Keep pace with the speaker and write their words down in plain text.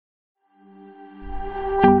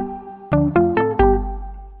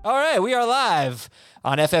we are live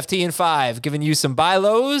on FFT and 5, giving you some buy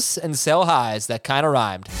lows and sell highs that kind of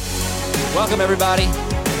rhymed. Welcome, everybody.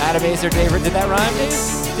 Adam Azer, David. Did that rhyme,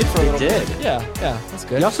 Dave? Did for a little bit. Yeah, that's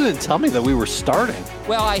good. You also didn't tell me that we were starting.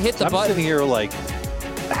 Well, I hit the button. I'm sitting here like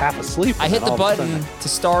half asleep. I hit the button to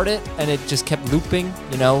start it, and it just kept looping,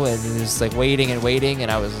 and it was like waiting, and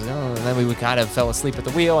I was, and then we kind of fell asleep at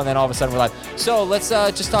the wheel, and then all of a sudden we're like, so let's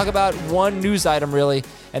just talk about one news item, really,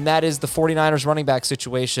 and that is the 49ers running back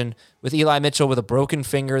situation with Eli Mitchell with a broken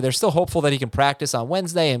finger. They're still hopeful that he can practice on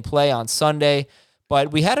Wednesday and play on Sunday,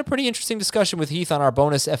 but we had a pretty interesting discussion with Heath on our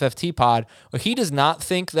bonus FFT pod, where he does not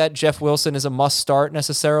think that Jeff Wilson is a must start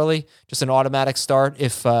necessarily, just an automatic start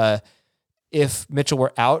if Mitchell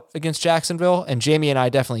were out against Jacksonville, and Jamie and I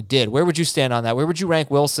definitely did. Where would you stand on that? Where would you rank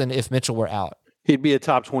Wilson if Mitchell were out? He'd be a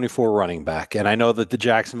top 24 running back. And I know that the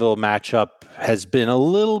Jacksonville matchup has been a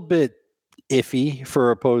little bit iffy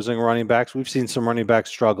for opposing running backs. We've seen some running backs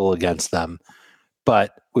struggle against them,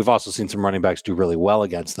 but we've also seen some running backs do really well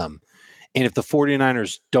against them. And if the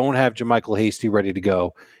 49ers don't have JaMycal Hasty ready to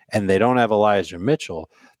go and they don't have Elijah Mitchell,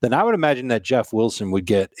 then I would imagine that Jeff Wilson would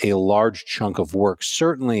get a large chunk of work,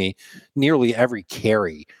 certainly nearly every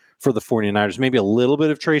carry for the 49ers. Maybe a little bit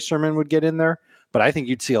of Trey Sermon would get in there, but I think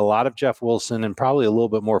you'd see a lot of Jeff Wilson and probably a little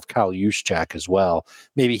bit more of Kyle Juszczyk as well.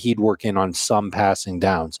 Maybe he'd work in on some passing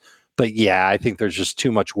downs. But yeah, I think there's just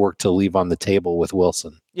too much work to leave on the table with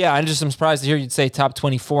Wilson. Yeah, I'm surprised to hear you'd say top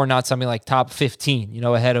 24, not something like top 15,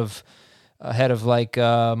 ahead of like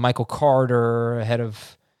Michael Carter, ahead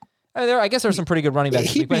of... I guess there's some pretty good running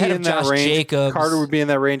backs. He'd be in that range. Jacobs. Carter would be in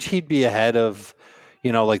that range. He'd be ahead of,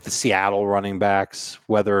 like the Seattle running backs,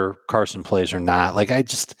 whether Carson plays or not. Like, I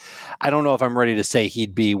don't know if I'm ready to say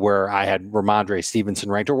he'd be where I had Ramondre Stevenson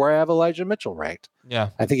ranked or where I have Elijah Mitchell ranked.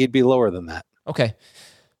 Yeah. I think he'd be lower than that. Okay.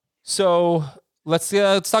 So let's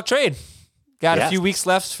talk trade. Got a few weeks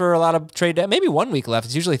left for a lot of trade. Maybe 1 week left.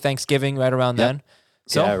 It's usually Thanksgiving right around then.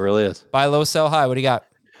 So yeah, it really is. Buy low, sell high. What do you got?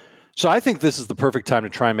 So I think this is the perfect time to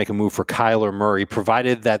try and make a move for Kyler Murray,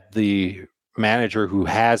 provided that the manager who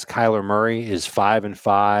has Kyler Murray is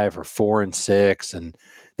 5-5 or 4-6, and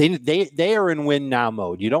they are in win now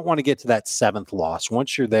mode. You don't want to get to that seventh loss.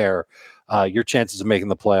 Once you're there, your chances of making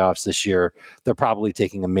the playoffs this year, they're probably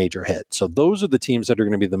taking a major hit. So those are the teams that are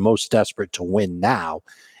going to be the most desperate to win now.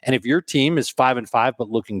 And if your team is 5-5 but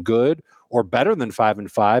looking good or better than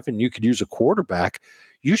 5-5, and you could use a quarterback,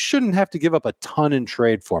 you shouldn't have to give up a ton in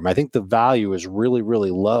trade for him. I think the value is really,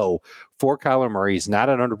 really low for Kyler Murray. He's not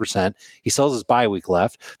at 100%. He still has his bye week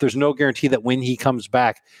left. There's no guarantee that when he comes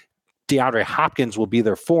back, DeAndre Hopkins will be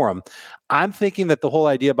there for him. I'm thinking that the whole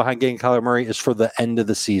idea behind getting Kyler Murray is for the end of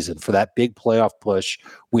the season, for that big playoff push.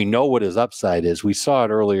 We know what his upside is. We saw it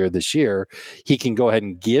earlier this year. He can go ahead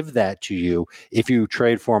and give that to you if you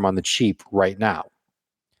trade for him on the cheap right now.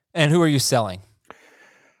 And who are you selling?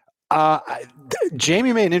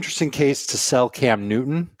 Jamie made an interesting case to sell Cam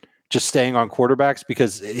Newton, just staying on quarterbacks,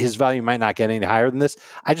 because his value might not get any higher than this.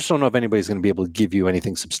 I just don't know if anybody's going to be able to give you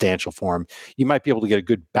anything substantial for him. You might be able to get a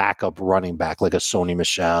good backup running back like a Sony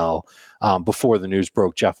Michel. Before the news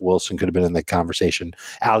broke, Jeff Wilson could have been in the conversation.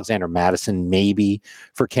 Alexander Madison, maybe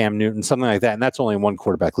for Cam Newton, something like that. And that's only in one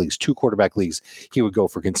quarterback leagues. 2 quarterback leagues, he would go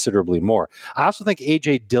for considerably more. I also think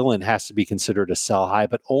A.J. Dillon has to be considered a sell high,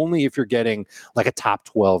 but only if you're getting like a top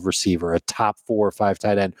 12 receiver, a top 4 or 5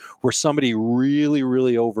 tight end, where somebody really,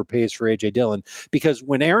 really overpays for A.J. Dillon. Because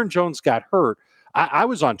when Aaron Jones got hurt, I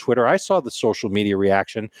was on Twitter. I saw the social media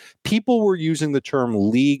reaction. People were using the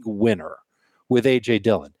term league winner with A.J.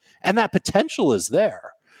 Dillon. And that potential is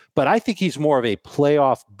there. But I think he's more of a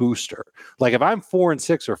playoff booster. Like if I'm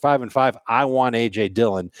 4-6 or 5-5, I want A.J.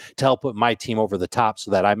 Dillon to help put my team over the top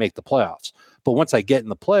so that I make the playoffs. But once I get in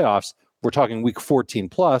the playoffs, we're talking week 14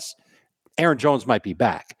 plus, Aaron Jones might be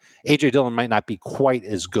back. A.J. Dillon might not be quite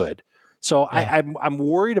as good. So yeah. I'm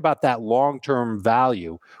worried about that long-term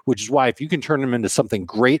value, which is why if you can turn him into something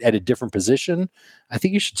great at a different position, I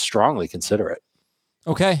think you should strongly consider it.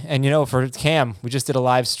 Okay. And, for Cam, we just did a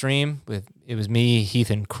live stream it was me, Heath,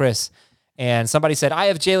 and Chris. And somebody said, I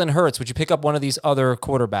have Jalen Hurts. Would you pick up one of these other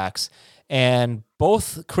quarterbacks? And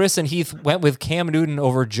both Chris and Heath went with Cam Newton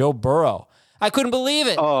over Joe Burrow. I couldn't believe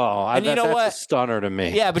it. Oh, and that's a stunner to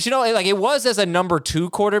me. Yeah, but it was as a number 2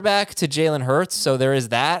 quarterback to Jalen Hurts, so there is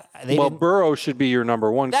that. Burrow should be your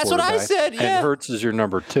number 1 That's quarterback. That's what I said, yeah. And Hurts is your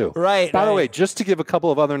number 2. Right. By the way, just to give a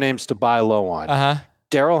couple of other names to buy low on.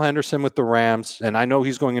 Darrell Henderson with the Rams, and I know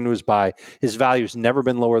he's going into his bye. His value's never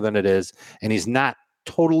been lower than it is, and he's not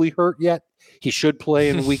totally hurt yet. He should play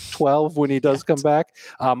in week 12 when he does come back.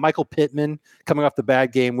 Michael Pittman coming off the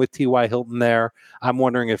bad game with T.Y. Hilton there. I'm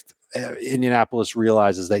wondering if Indianapolis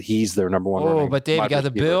realizes that he's their number one. Oh, but Dave, you got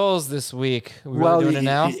the Bills this week. We really doing it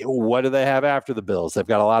now? What do they have after the Bills? They've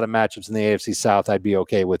got a lot of matchups in the AFC South. I'd be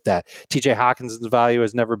okay with that. TJ Hawkinson's value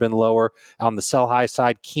has never been lower. On the sell high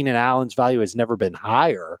side, Keenan Allen's value has never been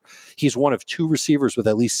higher. He's one of 2 receivers with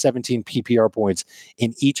at least 17 PPR points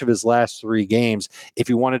in each of his last 3 games. If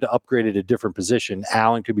you wanted to upgrade at a different position,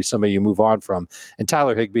 Allen could be somebody you move on from. And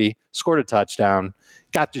Tyler Higbee scored a touchdown,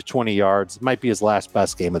 got to 20 yards, might be his last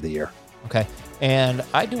best game of the year. Okay. And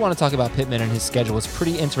I do want to talk about Pittman and his schedule. It's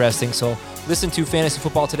pretty interesting. So listen to Fantasy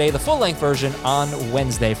Football Today, the full-length version on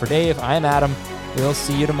Wednesday. For Dave, I am Adam. We'll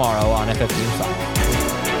see you tomorrow on FFP5.